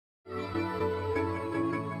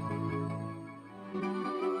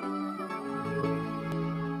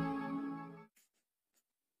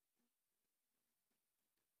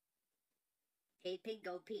a pink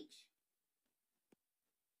gold peach.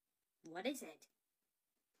 What is it?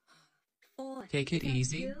 4. Take it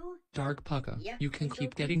easy, 2? Dark Pucka. Yep, You can pink keep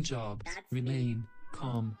gold getting peach. jobs. That's me. Remain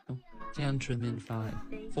calm. Tantrum in 5,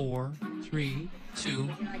 4, 3, 2,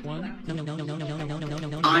 1. No, no, no, no, no, no, no, no, no, no, no, no,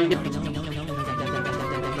 no, I no, know. no, no, no, no, no,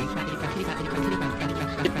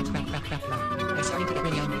 I'm starting to get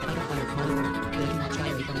really angry. I don't want to call her. Then I'll try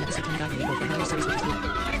and from next to come back and go for higher service with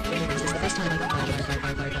you. Anyways, it's the first time I got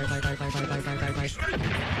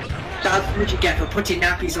That's what you get for putting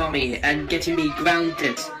nappies on me and getting me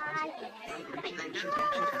grounded.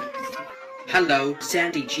 Hello,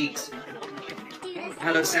 Sandy Cheeks.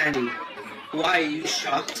 Hello, Sandy. Why are you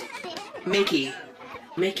shocked? Mickey.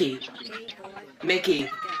 Mickey. Mickey.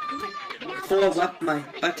 Follow up my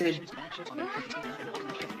button.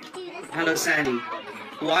 Hello, Sandy.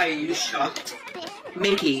 Why are you shocked?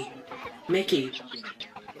 Mickey. Mickey.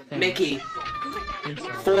 Mickey.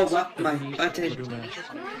 Follow up my button.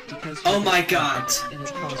 Oh my god.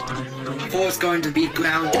 Four's going to be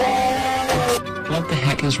grounded. What the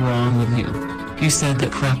heck is wrong with you? You said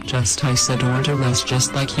that crap just I said order less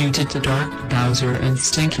just like you did to Dark Bowser and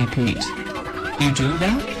Stinky Pete. You do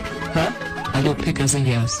that? Huh? I will pick as a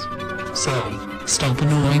yes. So, stop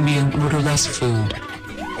annoying me and order less food.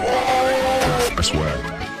 I swear.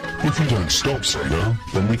 If you don't stop, Sega,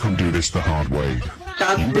 then we can do this the hard way.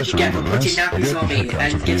 That's You what you better get for order putting less or nappies get on the me heck out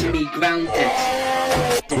and of getting here. me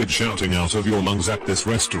grounded. Quit shouting out of your lungs at this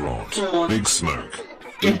restaurant. Big Smoke.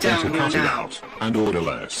 You Get down better here cut it now. out and order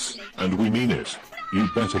less. And we mean it. You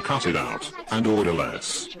better cut it out and order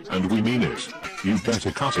less. And we mean it. You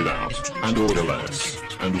better cut it out and order less.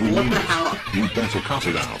 And we What mean the it. hell? You better cut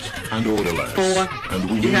it out and order less. Four. And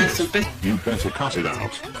we You mean have it. some bit- You better cut it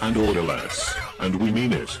out and order less. And we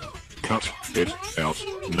mean it. Cut it out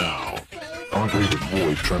now. I agree with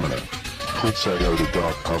Void Tremolo. Quit Sega the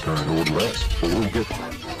Dark Pucker and order less, or we'll get...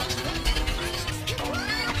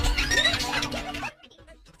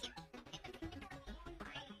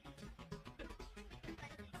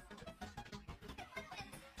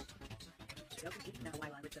 Now, why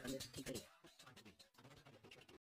I return this TV.